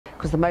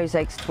because the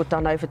mosaics were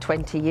done over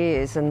 20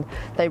 years and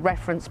they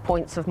reference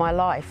points of my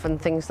life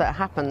and things that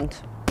happened.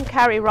 I'm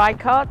Carrie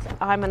Reichardt.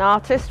 I'm an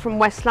artist from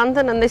West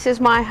London, and this is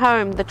my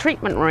home, the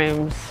treatment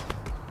rooms.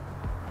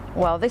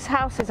 Well, this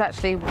house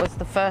was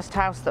the first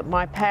house that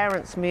my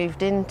parents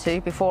moved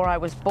into before I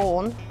was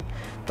born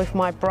with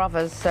my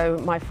brothers. So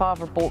my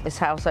father bought this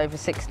house over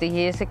 60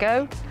 years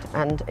ago,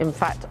 and in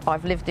fact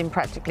I've lived in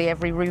practically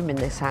every room in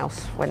this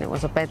house when it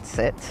was a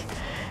bedsit.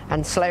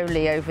 And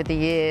slowly over the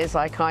years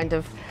I kind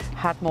of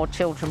had more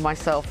children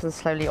myself and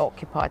slowly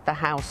occupied the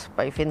house,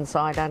 both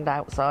inside and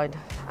outside.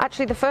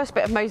 Actually, the first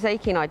bit of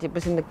mosaicing I did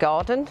was in the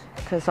garden,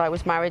 because I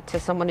was married to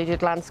someone who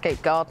did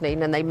landscape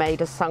gardening, and they made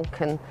a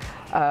sunken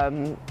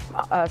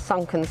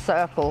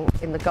circle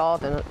in the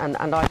garden, and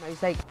I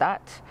mosaiced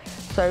that.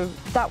 So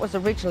that was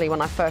originally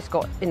when I first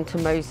got into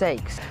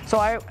mosaics. So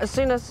as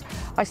soon as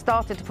I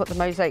started to put the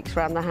mosaics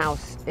around the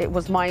house, it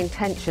was my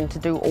intention to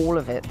do all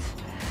of it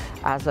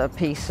as a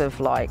piece of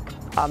like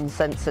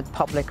uncensored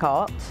public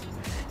art.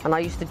 And I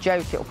used to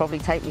joke it will probably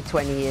take me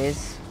 20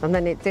 years, and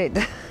then it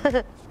did.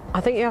 I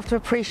think you have to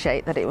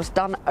appreciate that it was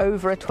done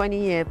over a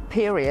 20-year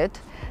period,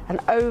 and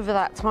over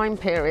that time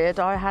period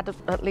I had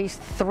at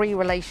least 3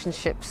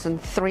 relationships and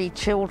 3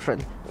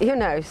 children. You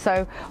know,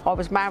 so I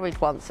was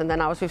married once and then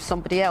I was with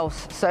somebody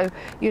else. So,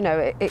 you know,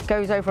 it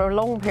goes over a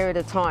long period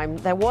of time.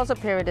 There was a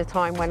period of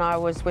time when I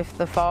was with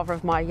the father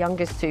of my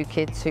youngest 2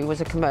 kids, who was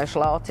a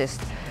commercial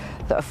artist,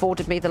 that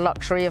afforded me the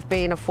luxury of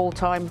being a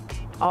full-time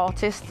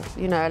artist.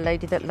 You know, a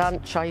lady at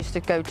lunch. I used to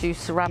go do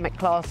ceramic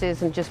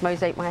classes and just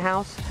mosaic my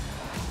house.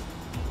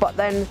 But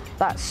then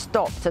that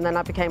stopped, and then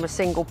I became a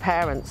single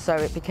parent, so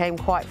it became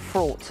quite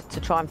fraught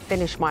to try and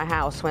finish my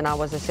house when I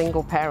was a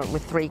single parent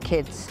with 3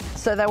 kids.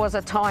 So there was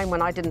a time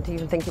when I didn't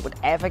even think it would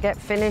ever get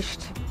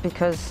finished,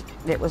 because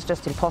it was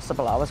just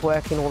impossible. I was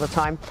working all the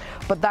time.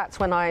 But that's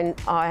when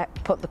I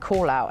put the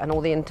call out, and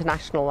all the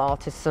international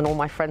artists and all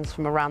my friends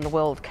from around the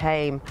world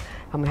came,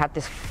 and we had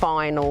this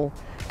final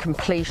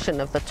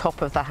completion of the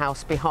top of the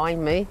house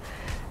behind me.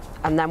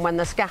 And then when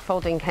the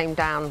scaffolding came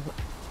down,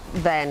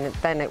 then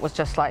it was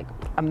just like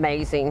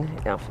amazing.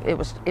 You know, it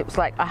was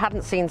like I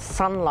hadn't seen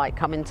sunlight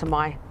come into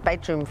my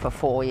bedroom for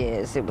 4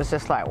 years. It was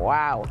just like,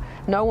 wow.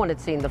 No one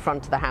had seen the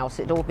front of the house.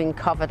 It'd all been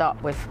covered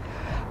up with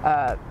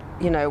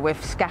you know,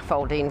 with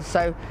scaffolding.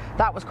 So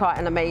that was quite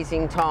an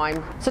amazing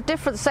time. So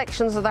different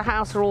sections of the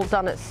house are all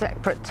done at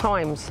separate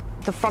times.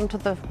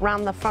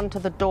 Round the front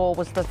of the door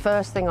was the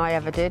first thing I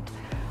ever did.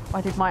 I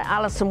did my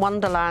Alice in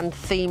Wonderland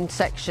themed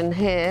section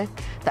here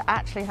that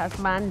actually has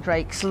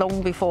mandrakes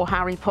long before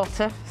Harry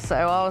Potter. So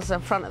I was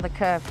in front of the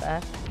curve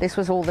there. This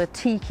was all the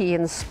tiki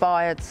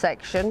inspired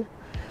section.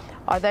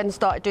 I then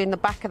started doing the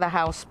back of the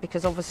house,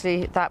 because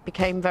obviously that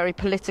became very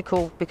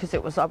political, because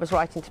I was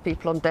writing to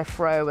people on death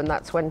row, and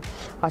that's when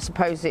I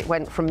suppose it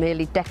went from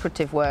merely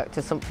decorative work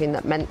to something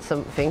that meant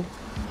something.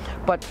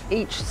 But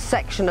each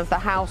section of the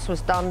house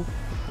was done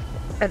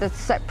at a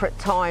separate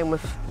time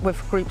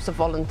with groups of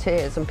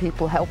volunteers and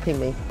people helping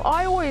me.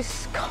 I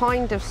always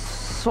kind of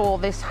saw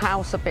this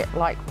house a bit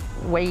like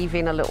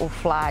waving a little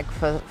flag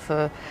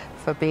for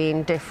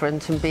being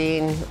different and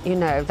being, you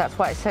know, that's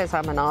why it says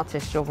I'm an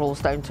artist, your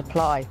rules don't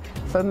apply.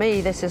 For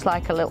me, this is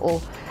like a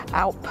little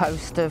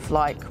outpost of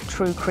like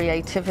true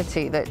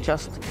creativity that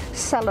just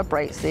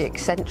celebrates the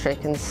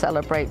eccentric and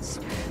celebrates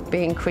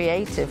being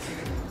creative.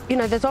 You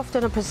know, there's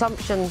often a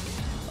presumption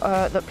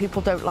that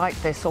people don't like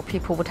this, or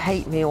people would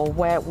hate me, or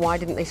why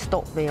didn't they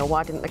stop me, or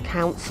why didn't the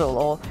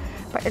council,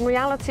 but in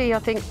reality I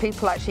think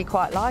people actually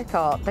quite like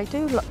art. They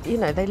do, you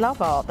know, they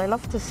love art, they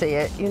love to see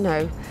it, you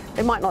know.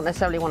 They might not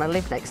necessarily want to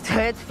live next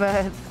to it,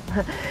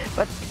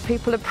 but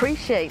people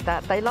appreciate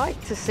that. They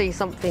like to see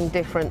something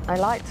different, they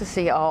like to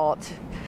see art.